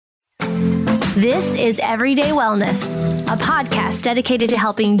This is Everyday Wellness, a podcast dedicated to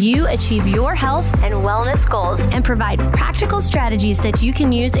helping you achieve your health and wellness goals and provide practical strategies that you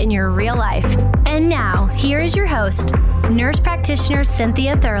can use in your real life. And now, here is your host, nurse practitioner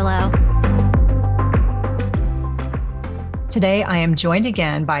Cynthia Thurlow. Today, I am joined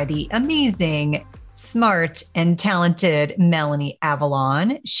again by the amazing, smart, and talented Melanie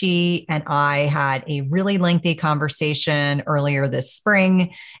Avalon. She and I had a really lengthy conversation earlier this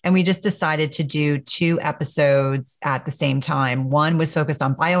spring, and we just decided to do 2 episodes at the same time. One was focused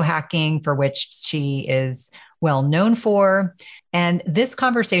on biohacking, for which she is well known for. And this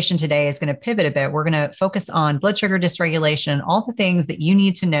conversation today is going to pivot a bit. We're going to focus on blood sugar dysregulation and all the things that you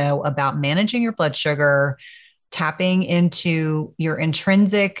need to know about managing your blood sugar, tapping into your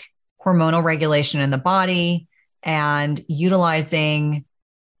intrinsic hormonal regulation in the body, and utilizing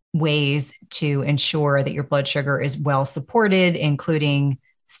ways to ensure that your blood sugar is well supported, including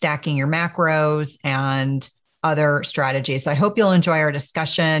stacking your macros and other strategies. So I hope you'll enjoy our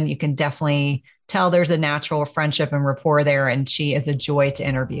discussion. You can definitely tell there's a natural friendship and rapport there, and she is a joy to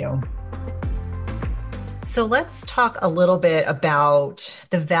interview. So let's talk a little bit about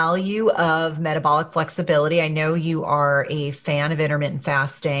the value of metabolic flexibility. I know you are a fan of intermittent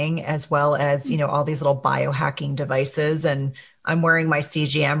fasting, as well as, all these little biohacking devices. And I'm wearing my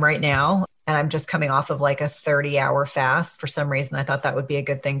CGM right now, and I'm just coming off of like a 30-hour fast. For some reason, I thought that would be a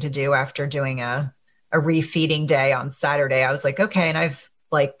good thing to do after doing a refeeding day on Saturday. I was like, okay, and I've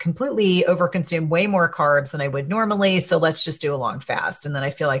completely overconsumed way more carbs than I would normally. So let's just do a long fast. And then I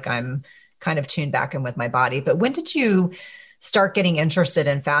feel like I'm kind of tuned back in with my body. But when did you start getting interested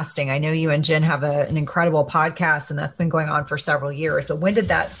in fasting? I know you and Jen have an incredible podcast, and that's been going on for several years, but when did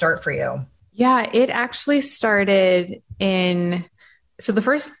that start for you? Yeah, it actually started so the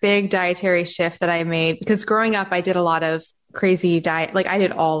first big dietary shift that I made, because growing up, I did a lot of crazy diet. I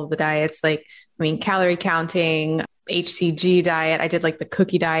did all of the diets, calorie counting, HCG diet. I did the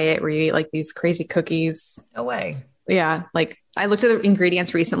cookie diet where you eat these crazy cookies. No way. Yeah. I looked at the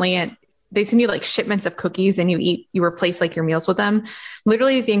ingredients recently, and they send you shipments of cookies, and you replace your meals with them.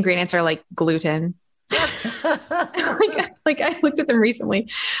 Literally the ingredients are gluten. I looked at them recently.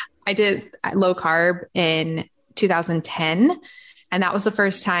 I did low carb in 2010. And that was the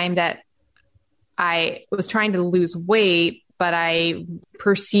first time that I was trying to lose weight, but I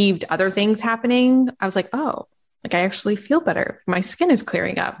perceived other things happening. I was I actually feel better. My skin is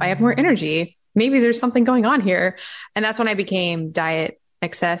clearing up. I have more energy. Maybe there's something going on here. And that's when I became diet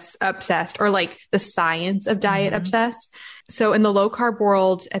obsessed, or the science of diet obsessed. So in the low carb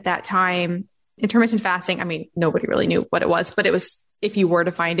world at that time, intermittent fasting, nobody really knew what it was, but it was, if you were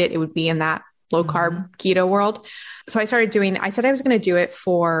to find it, it would be in that low carb keto world. So I started I said I was going to do it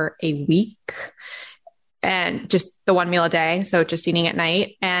for a week and just the 1 meal a day. So just eating at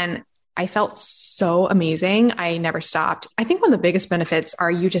night. And I felt so amazing. I never stopped. I think one of the biggest benefits are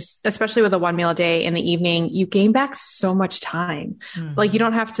especially with a 1 meal a day in the evening, you gain back so much time. You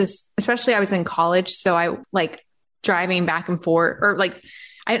don't have to, especially I was in college. So I driving back and forth, or I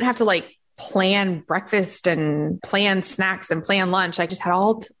didn't have to plan breakfast and plan snacks and plan lunch. I just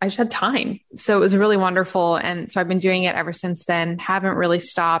had time. So it was really wonderful. And so I've been doing it ever since then, haven't really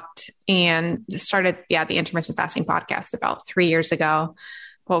stopped, and started, the intermittent fasting podcast about 3 years ago.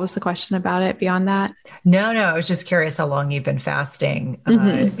 What was the question about it beyond that? No, I was just curious how long you've been fasting,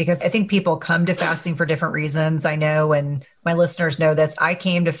 because I think people come to fasting for different reasons. I know, and my listeners know this, I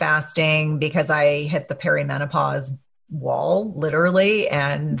came to fasting because I hit the perimenopause wall, literally.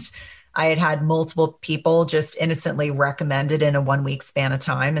 And I had multiple people just innocently recommended in a 1 week span of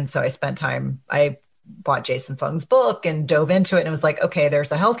time. And so I bought Jason Fung's book and dove into it, and it was okay,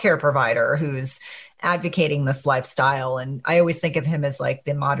 there's a healthcare provider who's advocating this lifestyle. And I always think of him as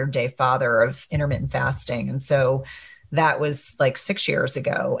the modern day father of intermittent fasting. And so that was 6 years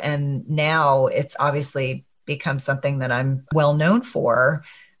ago. And now it's obviously become something that I'm well known for,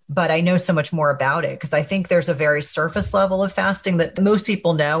 but I know so much more about it, because I think there's a very surface level of fasting that most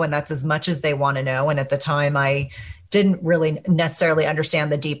people know, and that's as much as they want to know. And at the time, I didn't really necessarily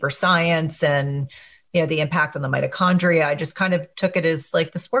understand the deeper science and the impact on the mitochondria. I just kind of took it as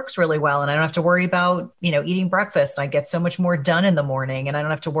this works really well, and I don't have to worry about, eating breakfast. I get so much more done in the morning, and I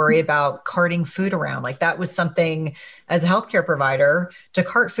don't have to worry about carting food around. That was something, as a healthcare provider, to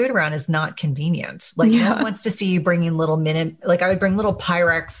cart food around is not convenient. No one wants to see you bringing little I would bring little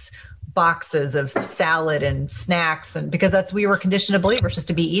Pyrex boxes of salad and snacks, and because we were conditioned to believe we're supposed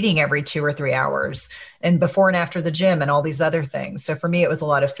to be eating every 2 or 3 hours, and before and after the gym and all these other things. So for me, it was a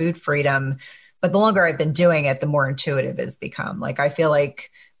lot of food freedom. But the longer I've been doing it, the more intuitive it's become. I feel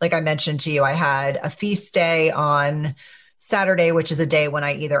like I mentioned to you, I had a feast day on Saturday, which is a day when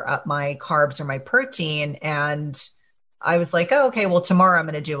I either up my carbs or my protein. And I was like, oh, okay, well, tomorrow I'm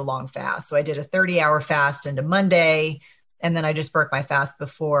going to do a long fast. So I did a 30-hour fast into Monday. And then I just broke my fast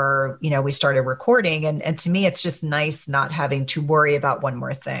before, we started recording. And to me, it's just nice not having to worry about one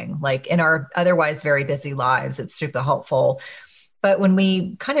more thing. Like in our otherwise very busy lives, it's super helpful. But when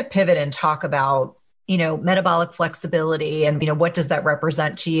we kind of pivot and talk about, metabolic flexibility and, what does that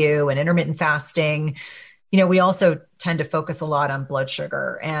represent to you, and intermittent fasting, we also tend to focus a lot on blood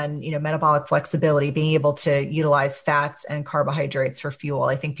sugar and, metabolic flexibility, being able to utilize fats and carbohydrates for fuel.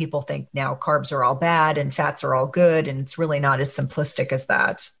 I think people think now carbs are all bad and fats are all good. And it's really not as simplistic as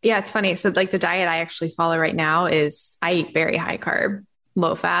that. Yeah, it's funny. So like the diet I actually follow right now is I eat very high carb,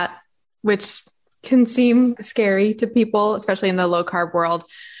 low fat, which can seem scary to people, especially in the low carb world.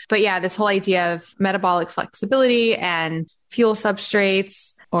 But yeah, this whole idea of metabolic flexibility and fuel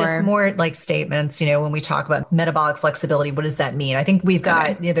substrates, or just more like statements, when we talk about metabolic flexibility, what does that mean? I think we've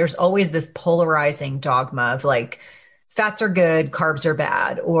got, there's always this polarizing dogma of like, fats are good, carbs are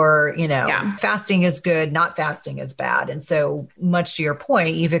bad, or, fasting is good, not fasting is bad. And so much to your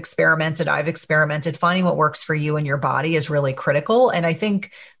point, you've experimented, I've experimented, finding what works for you and your body is really critical. And I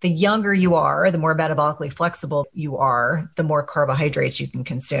think the younger you are, the more metabolically flexible you are, the more carbohydrates you can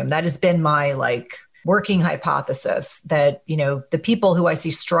consume. That has been my working hypothesis that, the people who I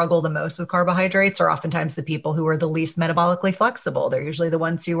see struggle the most with carbohydrates are oftentimes the people who are the least metabolically flexible. They're usually the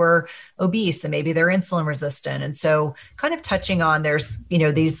ones who are obese and maybe they're insulin resistant. And so kind of touching on there's,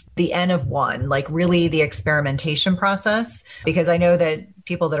 the N of one, like really the experimentation process, because I know that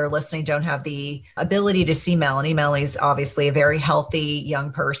people that are listening don't have the ability to see Melanie. Melanie's obviously a very healthy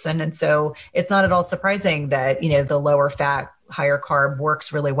young person. And so it's not at all surprising that, the lower fat, higher carb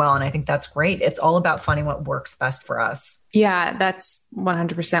works really well. And I think that's great. It's all about finding what works best for us. Yeah, that's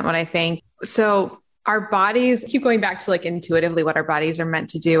 100% what I think. So our bodies, keep going back to intuitively what our bodies are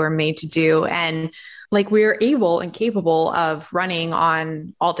meant to do or made to do. And we're able and capable of running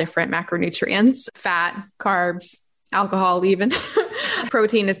on all different macronutrients, fat, carbs, alcohol, even.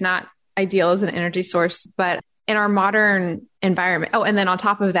 Protein is not ideal as an energy source, but in our modern environment. Oh, and then on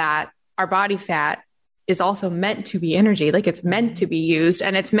top of that, our body fat is also meant to be energy. It's meant to be used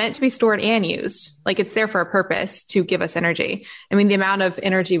and it's meant to be stored and used. It's there for a purpose to give us energy. I mean, the amount of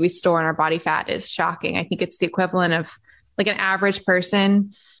energy we store in our body fat is shocking. I think it's the equivalent of an average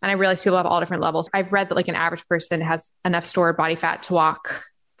person. And I realize people have all different levels. I've read that an average person has enough stored body fat to walk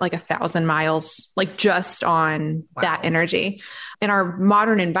 1,000 miles, just on that energy. In our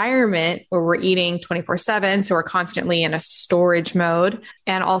modern environment where we're eating 24/7, so we're constantly in a storage mode,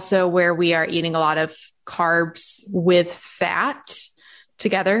 and also where we are eating a lot of carbs with fat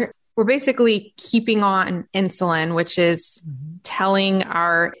together, we're basically keeping on insulin, which is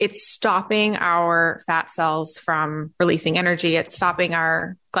it's stopping our fat cells from releasing energy. It's stopping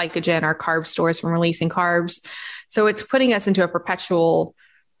our glycogen, our carb stores from releasing carbs. So it's putting us into a perpetual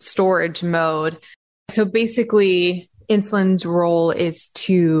storage mode. So basically, insulin's role is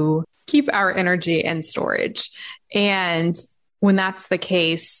to keep our energy in storage. And when that's the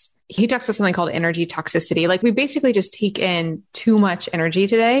case, he talks about something called energy toxicity. We basically just take in too much energy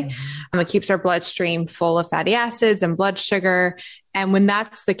today. It keeps our bloodstream full of fatty acids and blood sugar. And when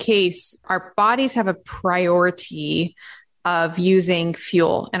that's the case, our bodies have a priority of using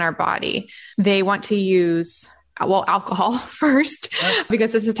fuel in our body. They want to use alcohol first,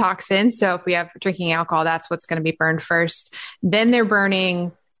 because it's a toxin. So if we have drinking alcohol, that's what's going to be burned first. Then they're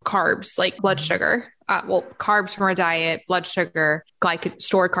burning carbs, like blood sugar. Carbs from our diet, blood sugar,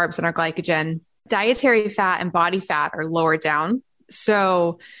 stored carbs in our glycogen. Dietary fat and body fat are lower down.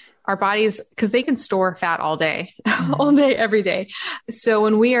 So our bodies, because they can store fat all day, all day, every day. So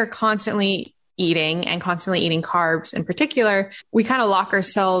when we are constantly eating and constantly eating carbs in particular, we kind of lock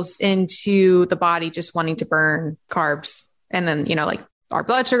ourselves into the body just wanting to burn carbs. And then, our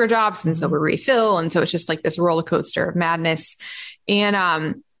blood sugar drops. And so we refill. And so it's just this roller coaster of madness.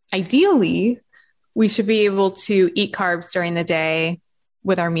 And ideally, we should be able to eat carbs during the day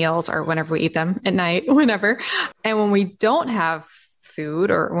with our meals or whenever we eat them at night, whenever. And when we don't have food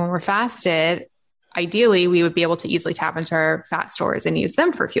or when we're fasted, ideally, we would be able to easily tap into our fat stores and use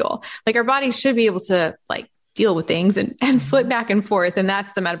them for fuel. Our body should be able to deal with things and flip back and forth. And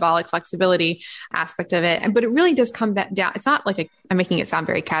that's the metabolic flexibility aspect of it. But it really does come back down. It's not I'm making it sound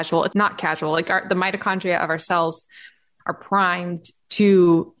very casual. It's not casual. The mitochondria of our cells are primed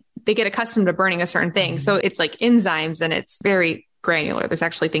they get accustomed to burning a certain thing. So it's enzymes and it's very granular. There's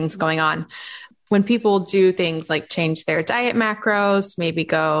actually things going on. When people do things change their diet macros, maybe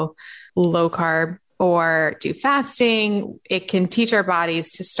go low carb or do fasting, it can teach our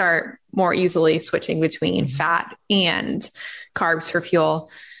bodies to start more easily switching between fat and carbs for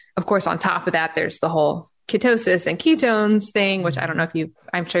fuel. Of course, on top of that, there's the whole ketosis and ketones thing, which I don't know if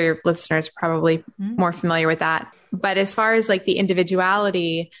I'm sure your listeners are probably more familiar with that. But as far as like the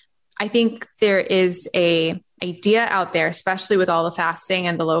individuality, I think there is a idea out there, especially with all the fasting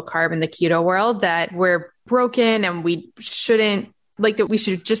and the low carb and the keto world, that we're broken and we shouldn't, like, that we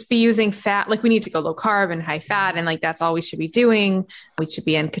should just be using fat. Like, we need to go low carb and high fat. And like, that's all we should be doing. We should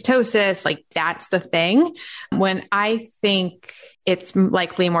be in ketosis. Like, that's the thing. When I think it's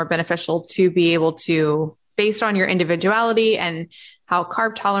likely more beneficial to be able to, based on your individuality and how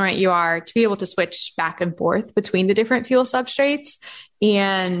carb tolerant you are, to be able to switch back and forth between the different fuel substrates.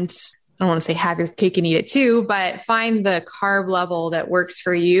 And I don't want to say have your cake and eat it too, but find the carb level that works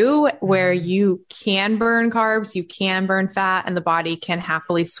for you, where you can burn carbs, you can burn fat, and the body can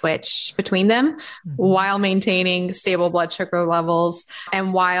happily switch between them while maintaining stable blood sugar levels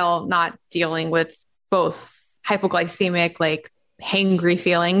and while not dealing with both hypoglycemic, like hangry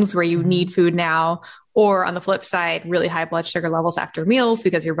feelings where you need food now, or on the flip side, really high blood sugar levels after meals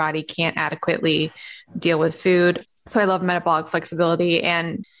because your body can't adequately deal with food. So I love metabolic flexibility,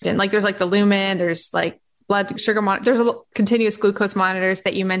 and like, there's like the Lumen, there's like blood sugar, there's continuous glucose monitors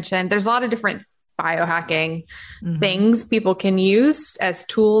that you mentioned. There's a lot of different biohacking things people can use as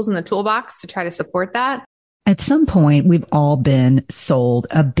tools in the toolbox to try to support that. At some point, we've all been sold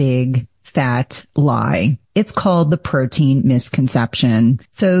a big fat lie. It's called the protein misconception.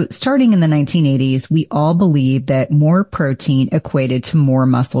 So starting in the 1980s, we all believed that more protein equated to more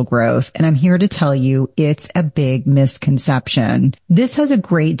muscle growth. And I'm here to tell you it's a big misconception. This has a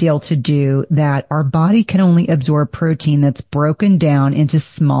great deal to do that our body can only absorb protein that's broken down into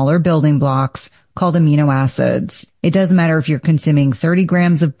smaller building blocks called amino acids. It doesn't matter if you're consuming 30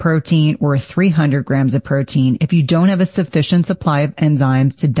 grams of protein or 300 grams of protein. If you don't have a sufficient supply of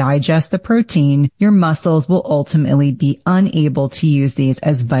enzymes to digest the protein, your muscles will ultimately be unable to use these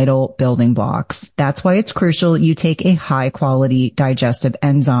as vital building blocks. That's why it's crucial you take a high quality digestive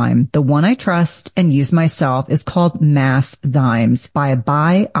enzyme. The one I trust and use myself is called Masszymes by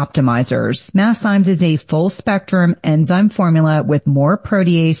Bioptimizers. Masszymes is a full spectrum enzyme formula with more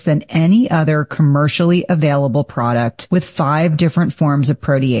protease than any other commercially available product, with 5 different forms of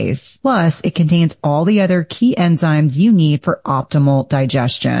protease. Plus, it contains all the other key enzymes you need for optimal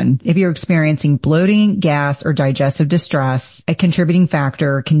digestion. If you're experiencing bloating, gas, or digestive distress, a contributing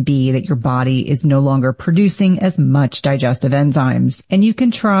factor can be that your body is no longer producing as much digestive enzymes. And you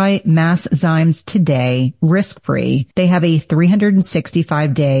can try Masszymes today, risk-free. They have a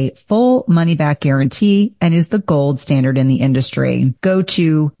 365-day full money-back guarantee and is the gold standard in the industry. Go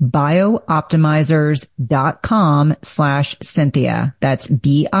to bioptimizers.com/Cynthia. That's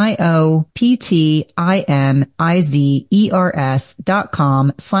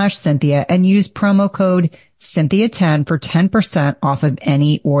bioptimizers.com/Cynthia and use promo code Cynthia10 for 10% off of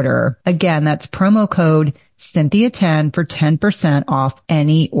any order. Again, that's promo code Cynthia10 for 10% off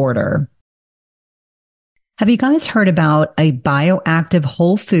any order. Have you guys heard about a bioactive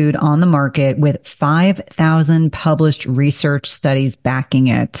whole food on the market with 5,000 published research studies backing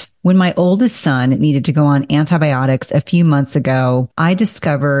it? When my oldest son needed to go on antibiotics a few months ago, I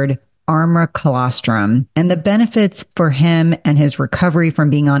discovered Armra Colostrum, and the benefits for him and his recovery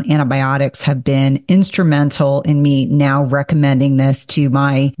from being on antibiotics have been instrumental in me now recommending this to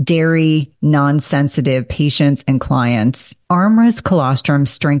my dairy non-sensitive patients and clients. Armra's Colostrum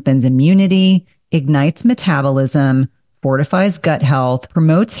strengthens immunity, ignites metabolism, fortifies gut health,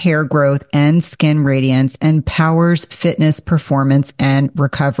 promotes hair growth and skin radiance, and powers fitness, performance, and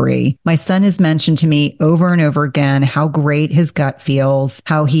recovery. My son has mentioned to me over and over again how great his gut feels,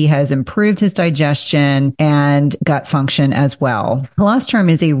 how he has improved his digestion and gut function as well. Colostrum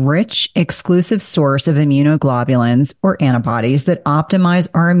is a rich, exclusive source of immunoglobulins or antibodies that optimize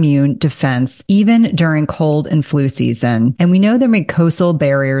our immune defense even during cold and flu season. And we know that mucosal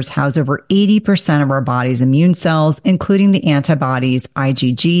barriers house over 80% of our body's immune cells, including the antibodies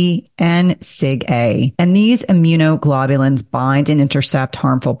IgG and Sig-A. And these immunoglobulins bind and intercept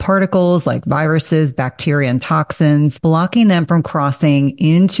harmful particles like viruses, bacteria, and toxins, blocking them from crossing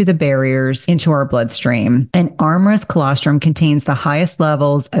into the barriers into our bloodstream. And Armra's Colostrum contains the highest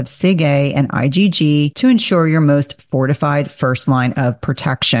levels of Sig-A and IgG to ensure your most fortified first line of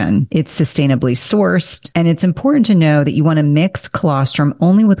protection. It's sustainably sourced, and it's important to know that you want to mix colostrum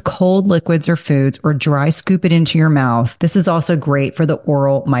only with cold liquids or foods, or dry scoop it into your mouth. This is also great for the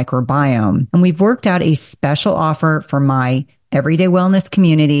oral microbiome. And we've worked out a special offer for my Everyday Wellness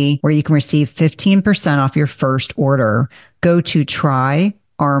community where you can receive 15% off your first order. Go to tryarmra.com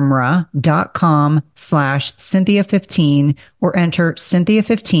armra.com/Cynthia15 or enter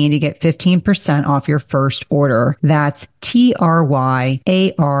Cynthia15 to get 15% off your first order. That's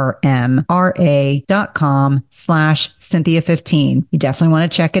TRYARMRA.com/Cynthia15. You definitely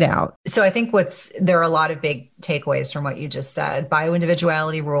want to check it out. So I think there are a lot of big takeaways from what you just said.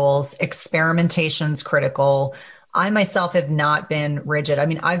 Bioindividuality rules, experimentation's critical. I myself have not been rigid. I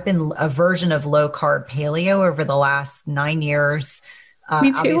mean, I've been a version of low carb paleo over the last 9 years.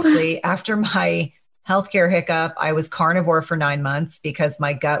 Me too. Obviously, after my healthcare hiccup, I was carnivore for 9 months because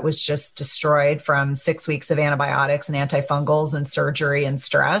my gut was just destroyed from 6 weeks of antibiotics and antifungals and surgery and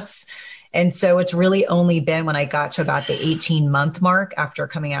stress. And so it's really only been when I got to about the 18-month mark after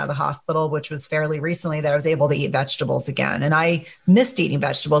coming out of the hospital, which was fairly recently, that I was able to eat vegetables again. And I missed eating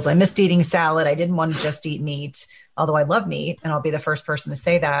vegetables. I missed eating salad. I didn't want to just eat meat, although I love meat, and I'll be the first person to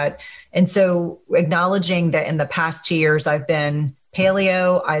say that. And so acknowledging that in the past 2 years, I've been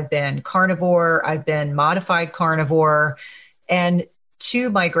paleo, I've been carnivore, I've been modified carnivore. And to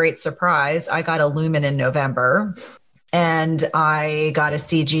my great surprise, I got a lumen in November and I got a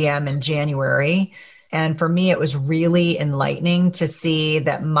CGM in January. And for me, it was really enlightening to see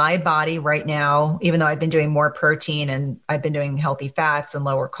that my body right now, even though I've been doing more protein and I've been doing healthy fats and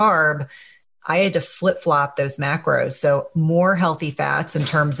lower carb, I had to flip-flop those macros. So more healthy fats in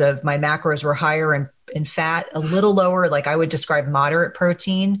terms of my macros were higher in fat, a little lower, like I would describe moderate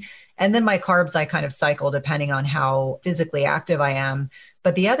protein. And then my carbs, I kind of cycle depending on how physically active I am.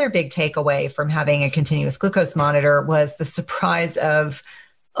 But the other big takeaway from having a continuous glucose monitor was the surprise of,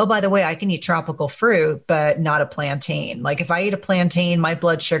 oh, by the way, I can eat tropical fruit, but not a plantain. Like if I eat a plantain, my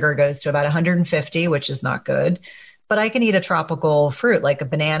blood sugar goes to about 150, which is not good. But I can eat a tropical fruit like a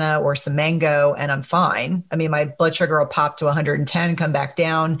banana or some mango and I'm fine. I mean, my blood sugar will pop to 110, come back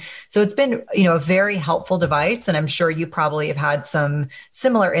down. So it's been, a very helpful device. And I'm sure you probably have had some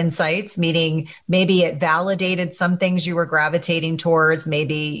similar insights, meaning maybe it validated some things you were gravitating towards.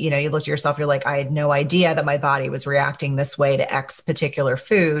 Maybe, you looked at yourself, you're like, I had no idea that my body was reacting this way to X particular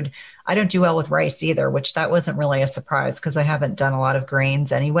food. I don't do well with rice either, which that wasn't really a surprise because I haven't done a lot of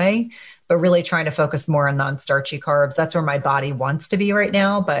grains anyway. But really trying to focus more on non-starchy carbs. That's where my body wants to be right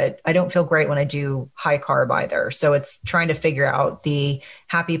now, but I don't feel great when I do high carb either. So it's trying to figure out the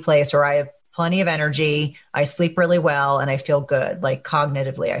happy place where I have plenty of energy, I sleep really well, and I feel good. Like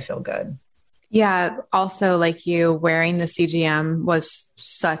cognitively, I feel good. Yeah. Also, like you, wearing the CGM was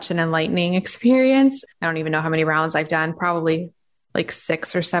such an enlightening experience. I don't even know how many rounds I've done, probably like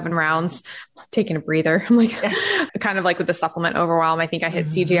 6 or 7 rounds. I'm taking a breather. I'm like, kind of like with the supplement overwhelm. I think I hit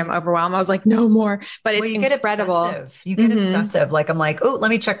CGM overwhelm. I was like, no more, but it's incredible. You get obsessive. Like, I'm like, oh, let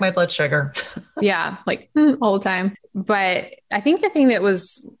me check my blood sugar. Yeah. Like all the time. But I think the thing that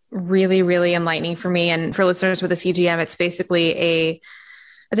was really, really enlightening for me and for listeners with a CGM, it's basically a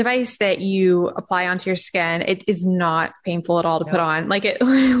device that you apply onto your skin. It is not painful at all to put on. Like it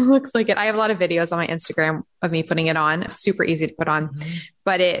looks like it. I have a lot of videos on my Instagram of me putting it on. Super easy to put on,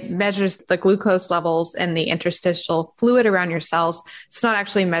 but it measures the glucose levels and the interstitial fluid around your cells. It's not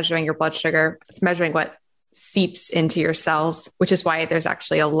actually measuring your blood sugar. It's measuring what seeps into your cells, which is why there's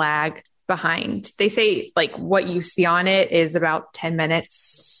actually a lag behind. They say like what you see on it is about 10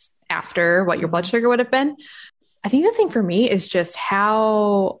 minutes after what your blood sugar would have been. I think the thing for me is just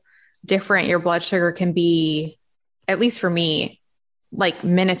how different your blood sugar can be, at least for me, like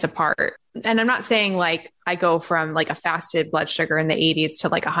minutes apart. And I'm not saying like I go from like a fasted blood sugar in the 80s to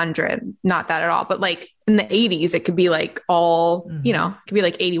like 100, not that at all. But like in the 80s, it could be like all, it could be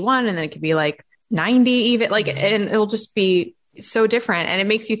like 81 and then it could be like 90 even, like, and it'll just be so different. And it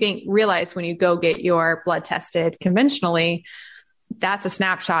makes you realize when you go get your blood tested conventionally, that's a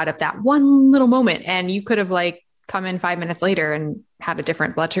snapshot of that one little moment. And you could have like come in 5 minutes later and had a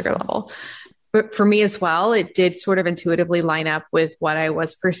different blood sugar level. But for me as well, it did sort of intuitively line up with what I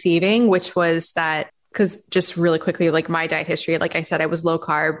was perceiving, which was that, because just really quickly, like my diet history, like I said, I was low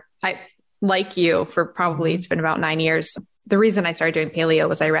carb. I, like you, for probably, it's been about 9 years. The reason I started doing paleo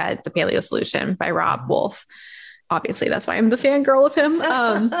was I read The Paleo Solution by Rob Wolf. Obviously, that's why I'm the fangirl of him.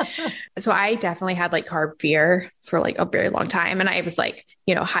 So I definitely had like carb fear for like a very long time. And I was like,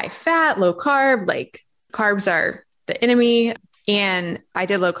 high fat, low carb, like carbs are the enemy. And I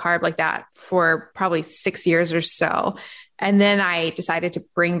did low carb like that for probably 6 years or so. And then I decided to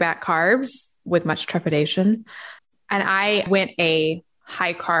bring back carbs with much trepidation. And I went a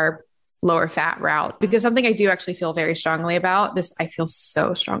high carb, lower fat route because something I do actually feel very strongly about this. I feel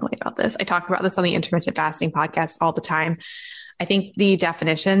so strongly about this. I talk about this on the intermittent fasting podcast all the time. I think the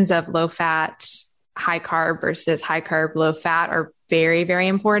definitions of low fat, high carb versus high carb, low fat are very, very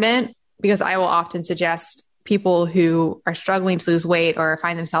important because I will often suggest people who are struggling to lose weight or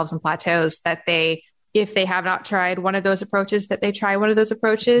find themselves in plateaus that if they have not tried one of those approaches, that they try one of those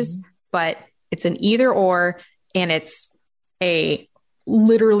approaches, but it's an either or, and it's a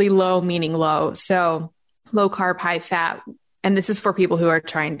literally low meaning low. So low carb, high fat. And this is for people who are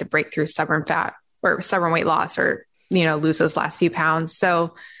trying to break through stubborn fat or stubborn weight loss or, lose those last few pounds.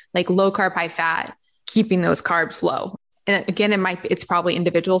 So like low carb, high fat, keeping those carbs low. And again, it's probably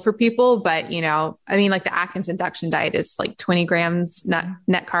individual for people, but like the Atkins induction diet is like 20 grams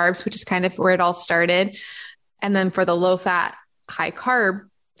net carbs, which is kind of where it all started. And then for the low fat, high carb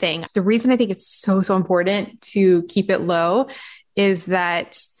thing, the reason I think it's so, so important to keep it low is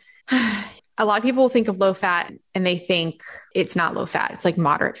that a lot of people think of low fat and they think it's not low fat. It's like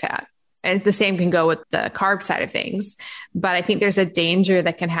moderate fat. And the same can go with the carb side of things. But I think there's a danger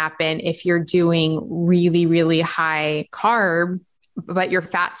that can happen if you're doing really, really high carb, but your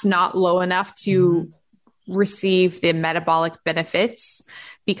fat's not low enough to receive the metabolic benefits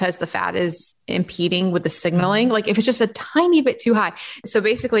because the fat is impeding with the signaling. Like if it's just a tiny bit too high. So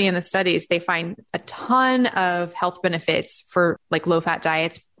basically in the studies, they find a ton of health benefits for like low fat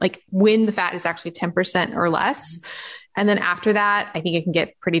diets, like when the fat is actually 10% or less. And then after that, I think it can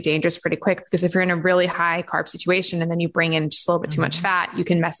get pretty dangerous pretty quick because if you're in a really high carb situation and then you bring in just a little bit too much fat, you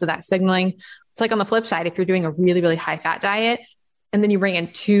can mess with that signaling. It's like on the flip side, if you're doing a really, really high fat diet and then you bring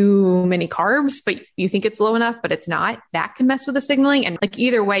in too many carbs, but you think it's low enough, but it's not, that can mess with the signaling. And like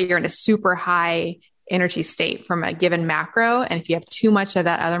either way, you're in a super high energy state from a given macro. And if you have too much of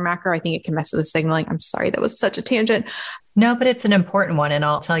that other macro, I think it can mess with the signaling. I'm sorry, that was such a tangent. No, but it's an important one. And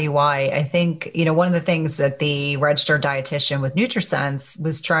I'll tell you why. I think, one of the things that the registered dietitian with NutriSense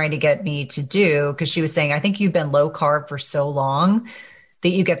was trying to get me to do, because she was saying, I think you've been low carb for so long that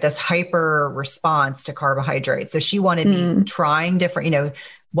you get this hyper response to carbohydrates. So she wanted me trying different,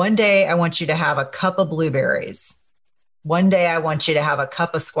 one day I want you to have a cup of blueberries. One day I want you to have a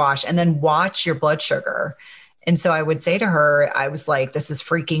cup of squash and then watch your blood sugar. And so I would say to her, I was like, this is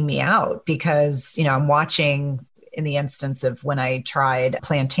freaking me out because, I'm watching in the instance of when I tried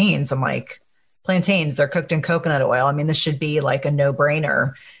plantains, I'm like, plantains, they're cooked in coconut oil. I mean, this should be like a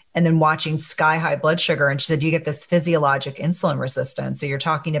no-brainer. And then watching sky high blood sugar. And she said, you get this physiologic insulin resistance. So you're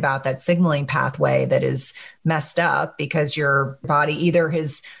talking about that signaling pathway that is messed up because your body either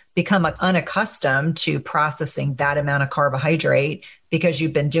has become unaccustomed to processing that amount of carbohydrate because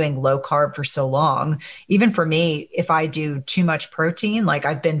you've been doing low carb for so long. Even for me, if I do too much protein, like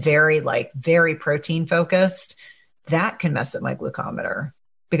I've been very protein focused, that can mess up my glucometer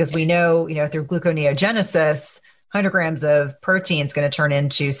because we know, through gluconeogenesis, 100 grams of protein is going to turn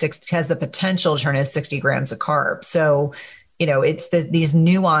into has the potential to turn into 60 grams of carbs. So, it's these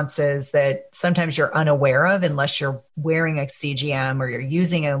nuances that sometimes you're unaware of unless you're wearing a CGM or you're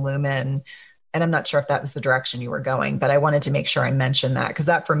using a lumen. And I'm not sure if that was the direction you were going, but I wanted to make sure I mentioned that because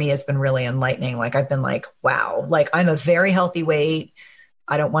that for me has been really enlightening. Like I've been like, wow, like I'm a very healthy weight.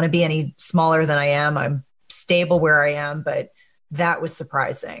 I don't want to be any smaller than I am. I'm stable where I am, but that was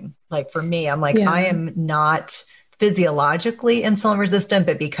surprising. Like for me, I'm like, I am not physiologically insulin resistant,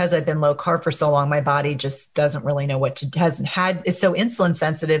 but because I've been low carb for so long, my body just doesn't really know is so insulin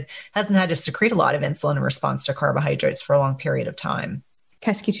sensitive, hasn't had to secrete a lot of insulin in response to carbohydrates for a long period of time.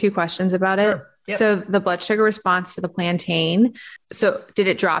 Can I ask you two questions about it? Sure. Yep. So the blood sugar response to the plantain, so did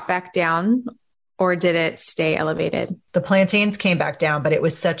it drop back down or did it stay elevated? The plantains came back down, but it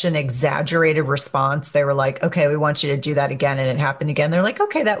was such an exaggerated response. They were like, okay, we want you to do that again. And it happened again. They're like,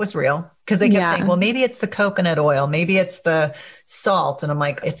 okay, that was real. Because they kept saying, well, maybe it's the coconut oil. Maybe it's the salt. And I'm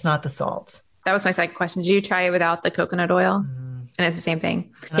like, it's not the salt. That was my second question. Did you try it without the coconut oil? And it's the same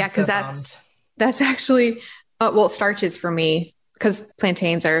thing. And because that's actually, starches for me. Because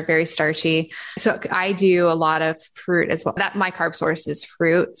plantains are very starchy. So I do a lot of fruit as well. That my carb source is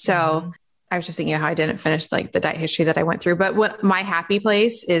fruit. So I was just thinking how I didn't finish like the diet history that I went through, but what my happy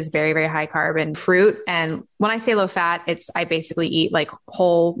place is very, very high carb and fruit. And when I say low fat, I basically eat like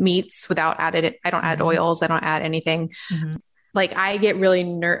whole meats without I don't add oils. I don't add anything. Like I get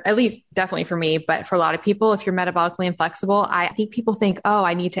really at least definitely for me, but for a lot of people, if you're metabolically inflexible, I think people think, oh,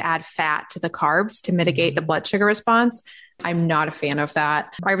 I need to add fat to the carbs to mitigate the blood sugar response. I'm not a fan of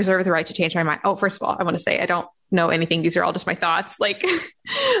that. I reserve the right to change my mind. Oh, first of all, I want to say I don't know anything. These are all just my thoughts. Like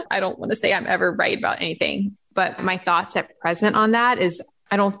I don't want to say I'm ever right about anything, but my thoughts at present on that is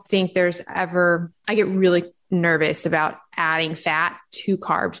I don't think I get really nervous about adding fat to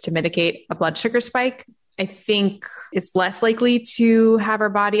carbs to mitigate a blood sugar spike. I think it's less likely to have our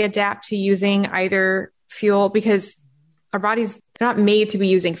body adapt to using either fuel because our bodies, they're not made to be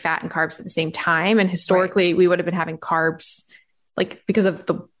using fat and carbs at the same time. And historically we would have been having carbs like because of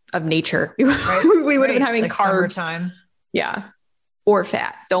of nature. Right. We would have been having like carbs. Summertime. Yeah. Or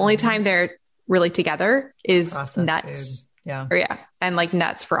fat. The only time they're really together is Processed nuts. food. Yeah. Or yeah. And like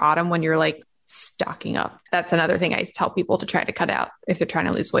nuts for autumn when you're like stocking up. That's another thing I tell people to try to cut out if they're trying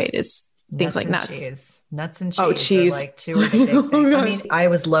to lose weight is things like nuts. Cheese. Nuts and cheese. Oh, cheese. Are like two of the big things. I mean, I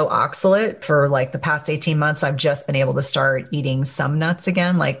was low oxalate for like the past 18 months. I've just been able to start eating some nuts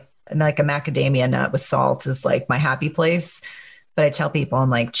again, like a macadamia nut with salt is like my happy place. But I tell people, I'm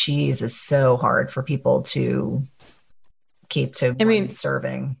like, cheese is so hard for people to keep to one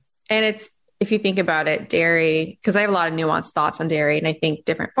serving. And it's, if you think about it, dairy, because I have a lot of nuanced thoughts on dairy, and I think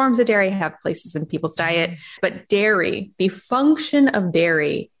different forms of dairy have places in people's diet, but dairy, the function of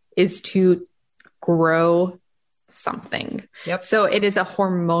dairy is to grow something. Yep. So it is a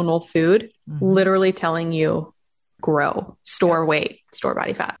hormonal food, literally telling you grow, store weight, store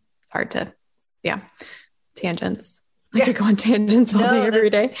body fat. It's hard to, tangents. I could go on tangents all day, every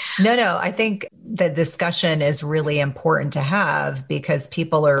day. No. I think the discussion is really important to have because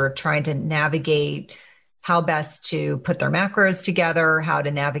people are trying to navigate how best to put their macros together, how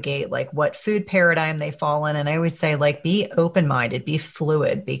to navigate like what food paradigm they fall in. And I always say like, be open-minded, be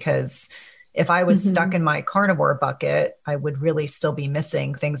fluid, because if I was stuck in my carnivore bucket, I would really still be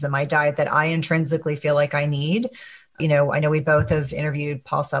missing things in my diet that I intrinsically feel like I need. You know, I know we both have interviewed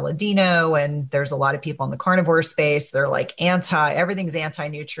Paul Saladino, and there's a lot of people in the carnivore space. They're like everything's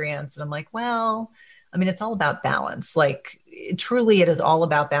anti-nutrients. And I'm like, well, I mean, it's all about balance. Like truly it is all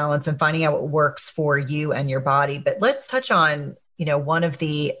about balance and finding out what works for you and your body. But let's touch on, one of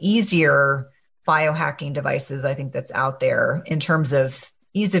the easier biohacking devices I think that's out there in terms of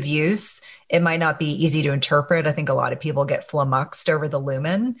ease of use. It might not be easy to interpret. I think a lot of people get flummoxed over the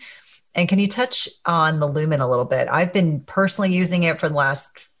Lumen. And can you touch on the Lumen a little bit? I've been personally using it for the last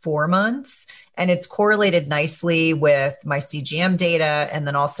 4 months, and it's correlated nicely with my CGM data and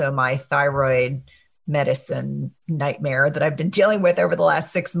then also my thyroid medicine nightmare that I've been dealing with over the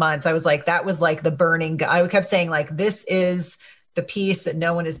last 6 months. I was like, that was like the burning. I kept saying like, this is the piece that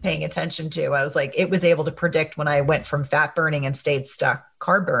no one is paying attention to. I was like, it was able to predict when I went from fat burning and stayed stuck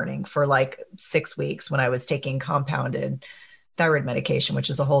carb burning for like 6 weeks when I was taking compounded thyroid medication, which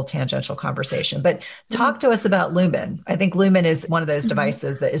is a whole tangential conversation. But talk to us about Lumen. I think Lumen is one of those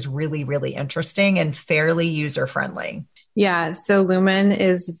devices that is really, really interesting and fairly user-friendly. Yeah. So Lumen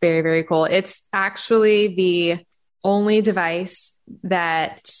is very, very cool. It's actually the only device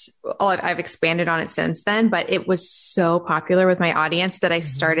that I've expanded on it since then, but it was so popular with my audience that I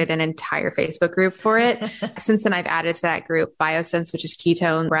started an entire Facebook group for it. Since then, I've added to that group Biosense, which is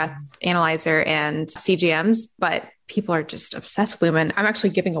ketone, breath analyzer, and CGMs, but people are just obsessed with Lumen. I'm actually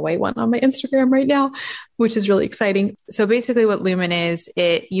giving away one on my Instagram right now, which is really exciting. So basically what Lumen is,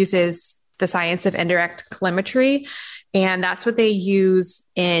 it uses the science of indirect telemetry. And that's what they use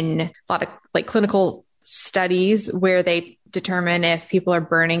in a lot of like clinical studies where they determine if people are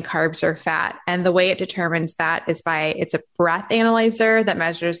burning carbs or fat. And the way it determines that is it's a breath analyzer that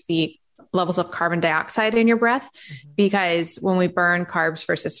measures the levels of carbon dioxide in your breath, because when we burn carbs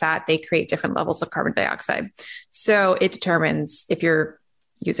versus fat, they create different levels of carbon dioxide. So it determines if you're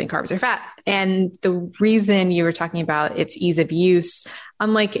using carbs or fat. And the reason you were talking about its ease of use,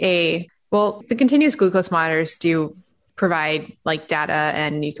 unlike the continuous glucose monitors do provide like data,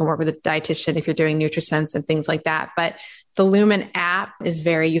 and you can work with a dietitian if you're doing NutriSense and things like that. But the Lumen app is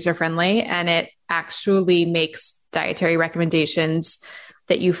very user-friendly, and it actually makes dietary recommendations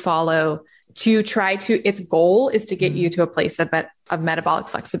that you follow to its goal is to get you to a place of metabolic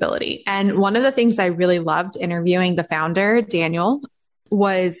flexibility. And one of the things I really loved interviewing the founder, Daniel,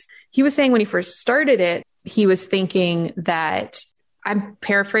 was he was saying when he first started it, he was thinking that, I'm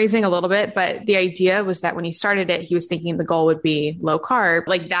paraphrasing a little bit, but the idea was that when he started it, he was thinking the goal would be low carb,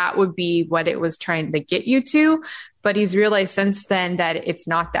 like that would be what it was trying to get you to. But he's realized since then that it's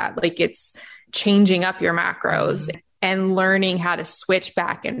not that, like it's changing up your macros and learning how to switch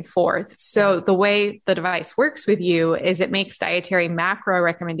back and forth. So the way the device works with you is it makes dietary macro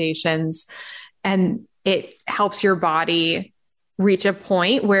recommendations, and it helps your body reach a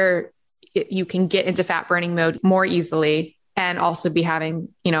point where you can get into fat burning mode more easily and also be having,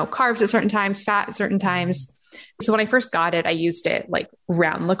 carbs at certain times, fat at certain times. So when I first got it, I used it like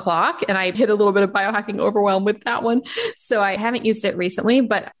round the clock, and I hit a little bit of biohacking overwhelm with that one. So I haven't used it recently,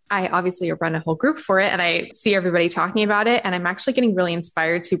 but I obviously run a whole group for it, and I see everybody talking about it. And I'm actually getting really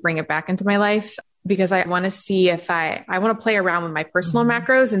inspired to bring it back into my life, because I want to see if I want to play around with my personal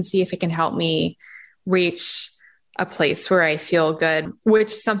macros and see if it can help me reach a place where I feel good, which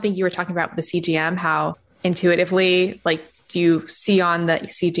is something you were talking about with the CGM, how intuitively, like, do you see on the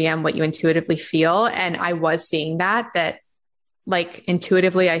CGM what you intuitively feel? And I was seeing that like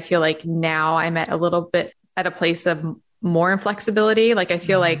intuitively, I feel like now I'm at a place of more inflexibility. Like I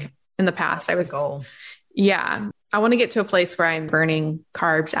feel like in the past I was, I want to get to a place where I'm burning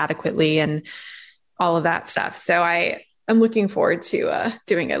carbs adequately and all of that stuff. So I'm looking forward to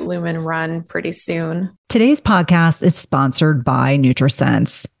doing a Lumen run pretty soon. Today's podcast is sponsored by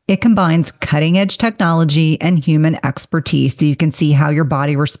NutriSense. It combines cutting-edge technology and human expertise so you can see how your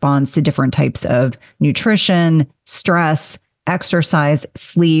body responds to different types of nutrition, stress, exercise,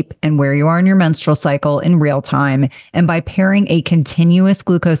 sleep, and where you are in your menstrual cycle in real time. And by pairing a continuous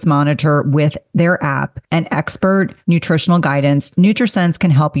glucose monitor with their app and expert nutritional guidance, NutriSense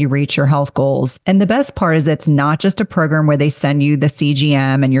can help you reach your health goals. And the best part is it's not just a program where they send you the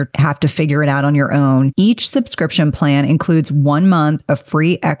CGM and you have to figure it out on your own. Each subscription plan includes 1 month of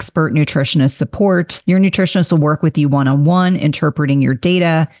free expert nutritionist support. Your nutritionist will work with you one-on-one, interpreting your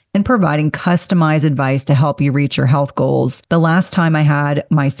data and providing customized advice to help you reach your health goals. The last time I had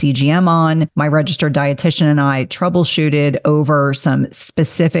my CGM on, my registered dietitian and I troubleshooted over some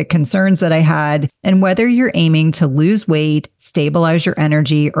specific concerns that I had. And whether you're aiming to lose weight, stabilize your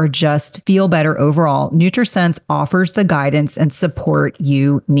energy, or just feel better overall, NutriSense offers the guidance and support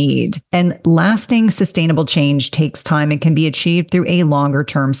you need. And lasting sustainable change takes time and can be achieved through a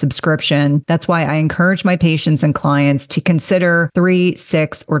longer-term subscription. That's why I encourage my patients and clients to consider 3,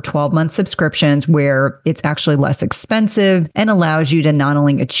 6, or 12-month subscriptions where it's actually less expensive and allows you to not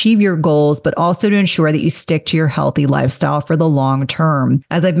only achieve your goals, but also to ensure that you stick to your healthy lifestyle for the long term.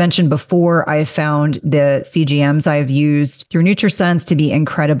 As I've mentioned before, I have found the CGMs I've used through NutriSense to be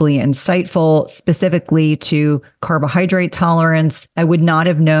incredibly insightful, specifically to carbohydrate tolerance. I would not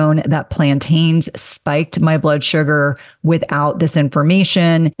have known that plantains spiked my blood sugar without this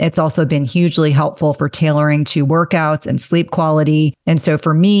information. It's also been hugely helpful for tailoring to workouts and sleep quality. And so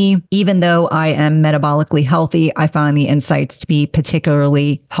for me, even though I am metabolically healthy, I find the insights to be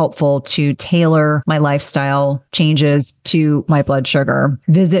particularly helpful to tailor my lifestyle changes to my blood sugar.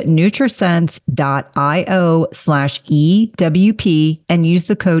 Visit nutrisense.io/EWP and use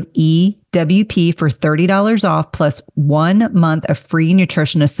the code EWP for $30 off plus 1 month of free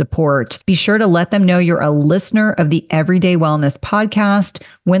nutritionist support. Be sure to let them know you're a listener of the Everyday Wellness podcast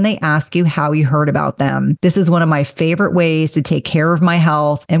when they ask you how you heard about them. This is one of my favorite ways to take care of my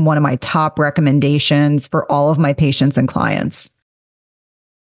health and one of my top recommendations for all of my patients and clients.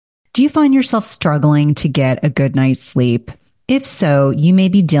 Do you find yourself struggling to get a good night's sleep? If so, you may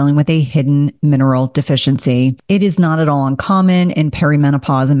be dealing with a hidden mineral deficiency. It is not at all uncommon in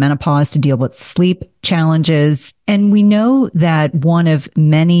perimenopause and menopause to deal with sleep challenges. And we know that one of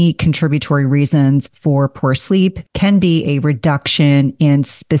many contributory reasons for poor sleep can be a reduction in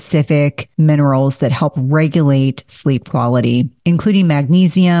specific minerals that help regulate sleep quality, including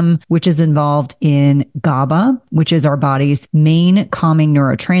magnesium, which is involved in GABA, which is our body's main calming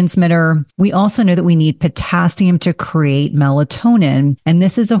neurotransmitter. We also know that we need potassium to create melatonin. And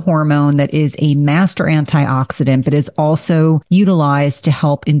this is a hormone that is a master antioxidant, but is also utilized to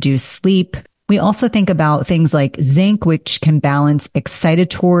help induce sleep. We also think about things like zinc, which can balance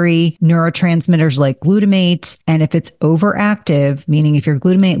excitatory neurotransmitters like glutamate. And if it's overactive, meaning if your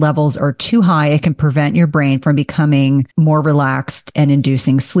glutamate levels are too high, it can prevent your brain from becoming more relaxed and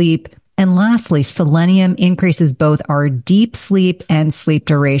inducing sleep. And lastly, selenium increases both our deep sleep and sleep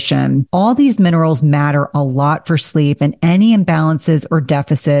duration. All these minerals matter a lot for sleep, and any imbalances or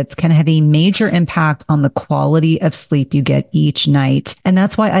deficits can have a major impact on the quality of sleep you get each night. And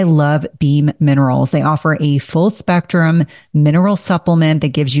that's why I love Beam Minerals. They offer a full spectrum mineral supplement that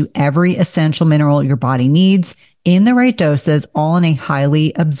gives you every essential mineral your body needs in the right doses, all in a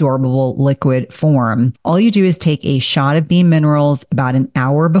highly absorbable liquid form. All you do is take a shot of Beam Minerals about an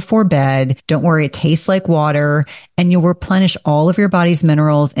hour before bed. Don't worry, it tastes like water, and you'll replenish all of your body's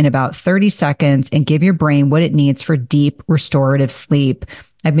minerals in about 30 seconds and give your brain what it needs for deep restorative sleep.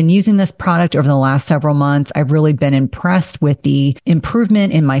 I've been using this product over the last several months. I've really been impressed with the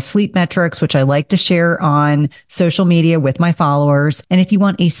improvement in my sleep metrics, which I like to share on social media with my followers. And if you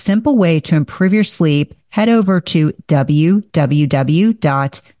want a simple way to improve your sleep, head over to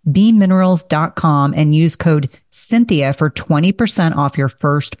www.beamminerals.com and use code Cynthia for 20% off your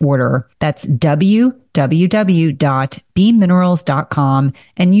first order. That's www.beamminerals.com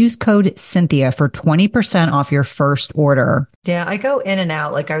and use code Cynthia for 20% off your first order. Yeah, I go in and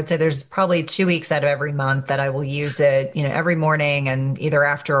out. Like I would say there's probably 2 weeks out of every month that I will use it, every morning and either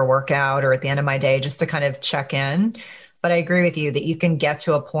after a workout or at the end of my day just to kind of check in. But I agree with you that you can get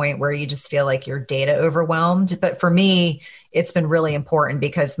to a point where you just feel like you're data overwhelmed. But for me, it's been really important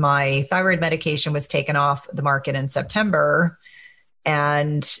because my thyroid medication was taken off the market in September.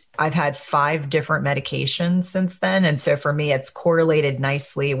 And I've had 5 different medications since then. And so for me, it's correlated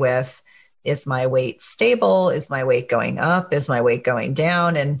nicely with, is my weight stable? Is my weight going up? Is my weight going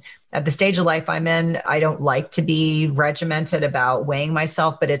down? And at the stage of life I'm in, I don't like to be regimented about weighing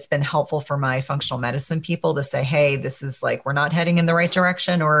myself, but it's been helpful for my functional medicine people to say, hey, this is like, we're not heading in the right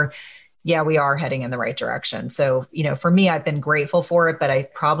direction, or yeah, we are heading in the right direction. So, for me, I've been grateful for it, but I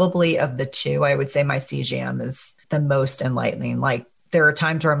probably, of the 2, I would say my CGM is the most enlightening. Like, there are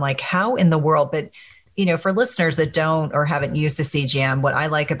times where I'm like, how in the world? But for listeners that don't or haven't used a CGM, what I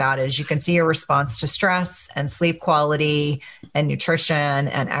like about it is you can see your response to stress and sleep quality and nutrition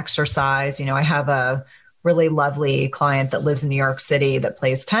and exercise. I have a really lovely client that lives in New York City that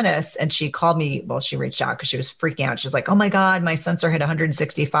plays tennis. And she called me, she reached out because she was freaking out. She was like, oh my God, my sensor hit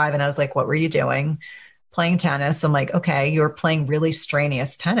 165. And I was like, what were you doing? Playing tennis. I'm like, okay, you're playing really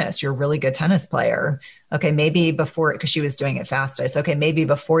strenuous tennis. You're a really good tennis player. Okay, maybe before, because she was doing it fast. I said, okay, maybe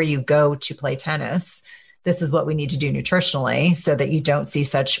before you go to play tennis, this is what we need to do nutritionally so that you don't see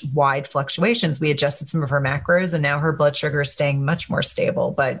such wide fluctuations. We adjusted some of her macros and now her blood sugar is staying much more stable.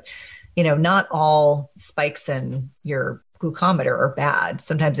 But, not all spikes in your glucometer are bad.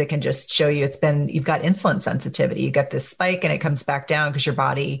 Sometimes it can just show you you've got insulin sensitivity. You get this spike and it comes back down because your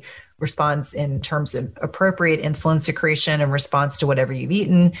body responds in terms of appropriate insulin secretion in response to whatever you've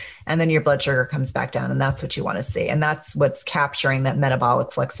eaten. And then your blood sugar comes back down. And that's what you want to see. And that's what's capturing that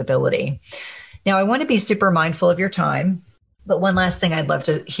metabolic flexibility. Now, I want to be super mindful of your time. But one last thing I'd love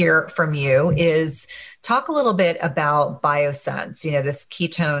to hear from you is talk a little bit about Biosense, this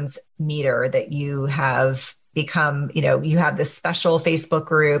ketones meter that you have become, you have this special Facebook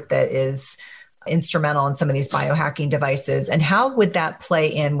group that is instrumental in some of these biohacking devices. And how would that play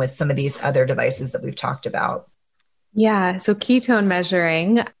in with some of these other devices that we've talked about? Yeah. So ketone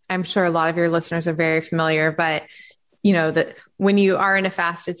measuring, I'm sure a lot of your listeners are very familiar, but that when you are in a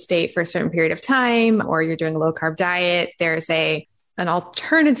fasted state for a certain period of time, or you're doing a low carb diet, there's an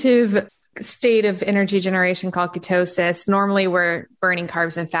alternative state of energy generation called ketosis. Normally we're burning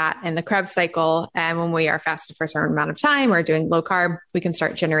carbs and fat in the Krebs cycle. And when we are fasted for a certain amount of time or doing low carb, we can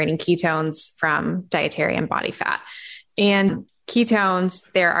start generating ketones from dietary and body fat. And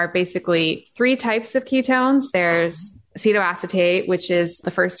ketones, there are basically 3 types of ketones. There's acetoacetate, which is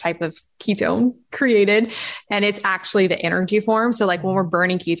the first type of ketone created. And it's actually the energy form. So like when we're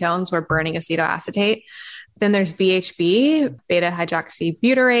burning ketones, we're burning acetoacetate. Then there's BHB, beta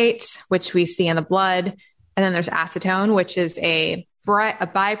hydroxybutyrate, which we see in the blood. And then there's acetone, which is a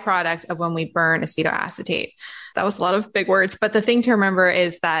byproduct of when we burn acetoacetate. That was a lot of big words, but the thing to remember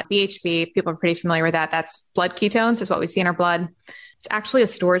is that BHB, people are pretty familiar with that. That's blood ketones, is what we see in our blood. It's actually a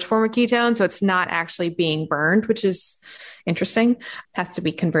storage form of ketone, so it's not actually being burned, which is interesting. It has to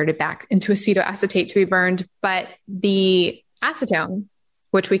be converted back into acetoacetate to be burned. But the acetone,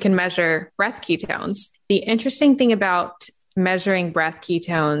 which we can measure breath ketones, the interesting thing about measuring breath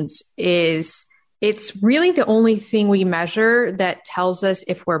ketones is it's really the only thing we measure that tells us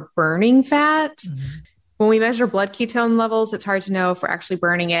if we're burning fat. Mm-hmm. When we measure blood ketone levels, it's hard to know if we're actually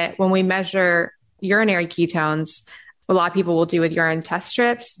burning it. When we measure urinary ketones, a lot of people will do with urine test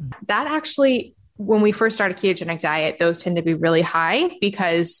strips. That actually, when we first start a ketogenic diet, those tend to be really high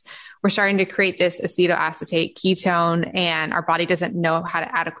because we're starting to create this acetoacetate ketone and our body doesn't know how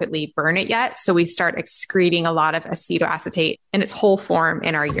to adequately burn it yet. So we start excreting a lot of acetoacetate in its whole form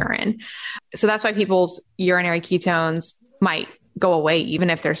in our urine. So that's why people's urinary ketones might go away,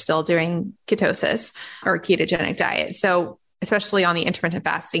 even if they're still doing ketosis or a ketogenic diet. So especially on the intermittent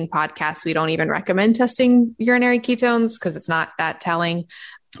fasting podcast, we don't even recommend testing urinary ketones because it's not that telling.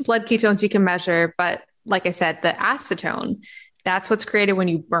 Blood ketones you can measure, but like I said, the acetone, that's what's created when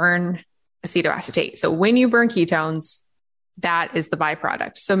you burn acetoacetate. So when you burn ketones, that is the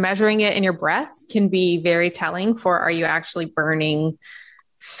byproduct. So measuring it in your breath can be very telling for, are you actually burning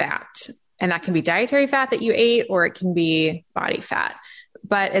fat? And that can be dietary fat that you ate, or it can be body fat.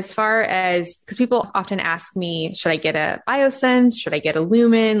 But as far as, because people often ask me, should I get a Biosense? Should I get a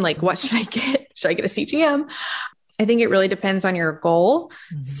Lumen? Like, what should I get? Should I get a CGM? I think it really depends on your goal.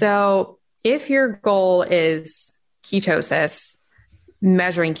 Mm-hmm. So if your goal is ketosis,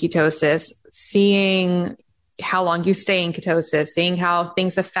 measuring ketosis, seeing how long you stay in ketosis, seeing how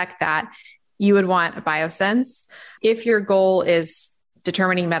things affect that, you would want a Biosense. If your goal is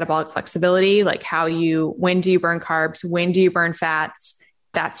determining metabolic flexibility, like when do you burn carbs? When do you burn fats?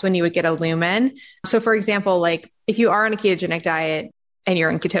 That's when you would get a Lumen. So for example, like if you are on a ketogenic diet and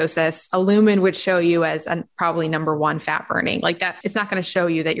you're in ketosis, a Lumen would show you as probably number 1 fat burning. Like that, it's not going to show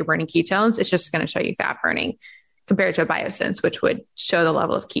you that you're burning ketones. It's just going to show you fat burning compared to a Biosense, which would show the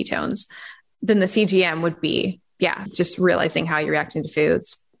level of ketones. Then the CGM would be yeah, just realizing how you're reacting to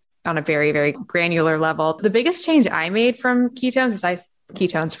foods on a very, very granular level. The biggest change I made from from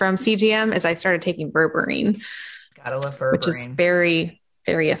CGM is I started taking berberine. Gotta love berberine. Which is very,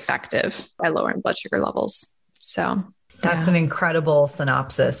 very effective by lowering blood sugar levels. So that's an incredible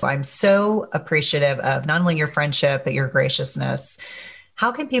synopsis. I'm so appreciative of not only your friendship, but your graciousness.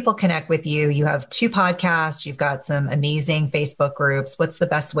 How can people connect with you? You have 2 podcasts. You've got some amazing Facebook groups. What's the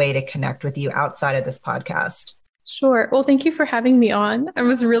best way to connect with you outside of this podcast? Sure. Well, thank you for having me on. I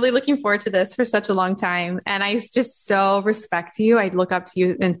was really looking forward to this for such a long time. And I just so respect you. I look up to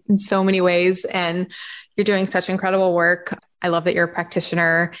you in so many ways, and you're doing such incredible work. I love that you're a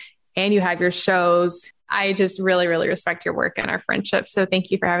practitioner and you have your shows. I just really, really respect your work and our friendship. So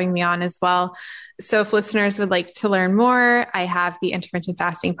thank you for having me on as well. So if listeners would like to learn more, I have the Intermittent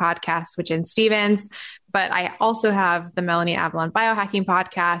Fasting Podcast with Jen Stevens, but I also have the Melanie Avalon Biohacking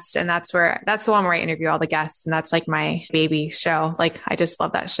Podcast. And that's the one where I interview all the guests. And that's like my baby show. Like, I just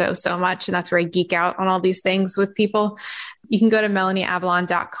love that show so much. And that's where I geek out on all these things with people. You can go to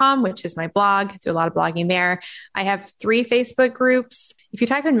melanieavalon.com, which is my blog. I do a lot of blogging there. I have 3 Facebook groups. If you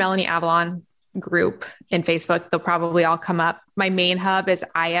type in Melanie Avalon group in Facebook, they'll probably all come up. My main hub is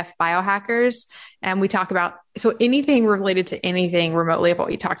IF Biohackers. And we talk about, so anything related to anything remotely of what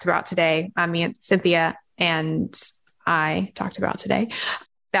we talked about today. I mean, Cynthia and I talked about today.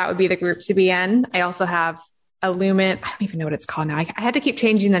 That would be the group to be in. I also have a Lumen. I don't even know what it's called now. I had to keep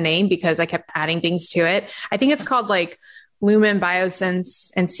changing the name because I kept adding things to it. I think it's called like Lumen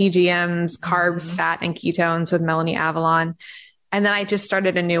Biosense and CGMs, carbs, fat, and ketones with Melanie Avalon. And then I just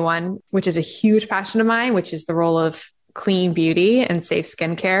started a new one, which is a huge passion of mine, which is the role of clean beauty and safe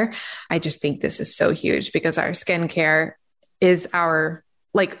skincare. I just think this is so huge because our skincare is our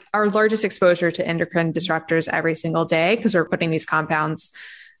largest exposure to endocrine disruptors every single day, because we're putting these compounds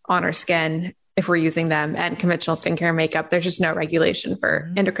on our skin if we're using them. And conventional skincare and makeup, there's just no regulation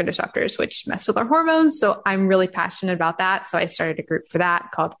for endocrine disruptors, which mess with our hormones. So I'm really passionate about that. So I started a group for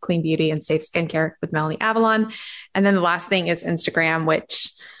that called Clean Beauty and Safe Skincare with Melanie Avalon. And then the last thing is Instagram,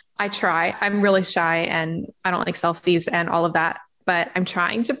 which I try. I'm really shy and I don't like selfies and all of that, but I'm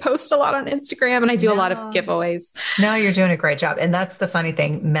trying to post a lot on Instagram, and I do a lot of giveaways. No, you're doing a great job. And that's the funny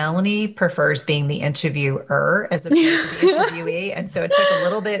thing. Melanie prefers being the interviewer as opposed to the interviewee. And so it took a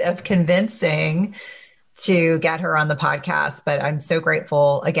little bit of convincing to get her on the podcast, but I'm so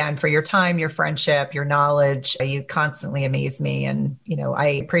grateful again for your time, your friendship, your knowledge. You constantly amaze me. And, I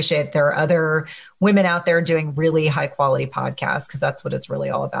appreciate there are other women out there doing really high quality podcasts, because that's what it's really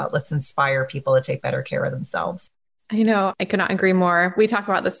all about. Let's inspire people to take better care of themselves. I know. I could not agree more. We talk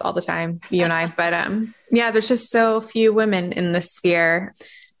about this all the time, you and I, but there's just so few women in this sphere.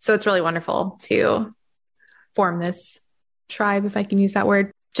 So it's really wonderful to form this tribe, if I can use that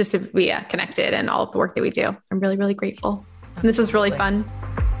word, just to be connected and all of the work that we do. I'm really, really grateful. And this was really fun.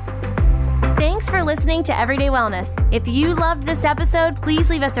 Thanks for listening to Everyday Wellness. If you loved this episode, please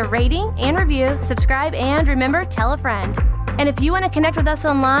leave us a rating and review, subscribe, and remember, tell a friend. And if you want to connect with us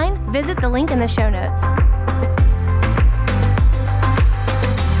online, visit the link in the show notes.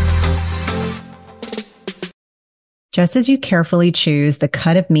 Just as you carefully choose the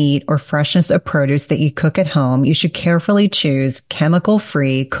cut of meat or freshness of produce that you cook at home, you should carefully choose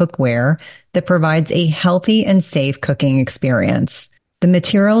chemical-free cookware that provides a healthy and safe cooking experience. The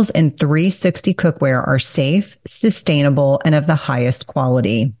materials in 360 cookware are safe, sustainable, and of the highest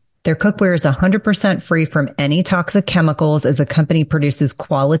quality. Their cookware is 100% free from any toxic chemicals, as the company produces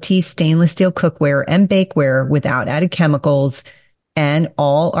quality stainless steel cookware and bakeware without added chemicals, and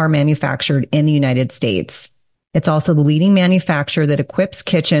all are manufactured in the United States. It's also the leading manufacturer that equips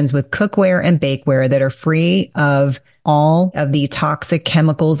kitchens with cookware and bakeware that are free of all of the toxic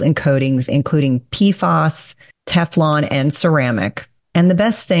chemicals and coatings, including PFAS, Teflon, and ceramic. And the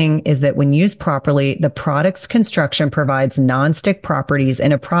best thing is that when used properly, the product's construction provides nonstick properties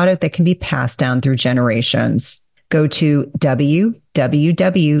and a product that can be passed down through generations. Go to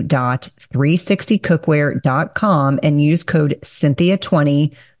www.360cookware.com and use code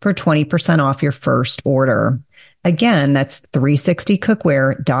Cynthia20 for 20% off your first order. Again, that's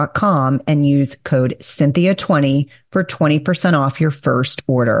 360cookware.com and use code Cynthia20 for 20% off your first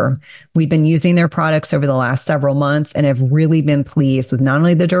order. We've been using their products over the last several months and have really been pleased with not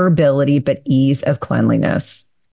only the durability, but ease of cleanliness.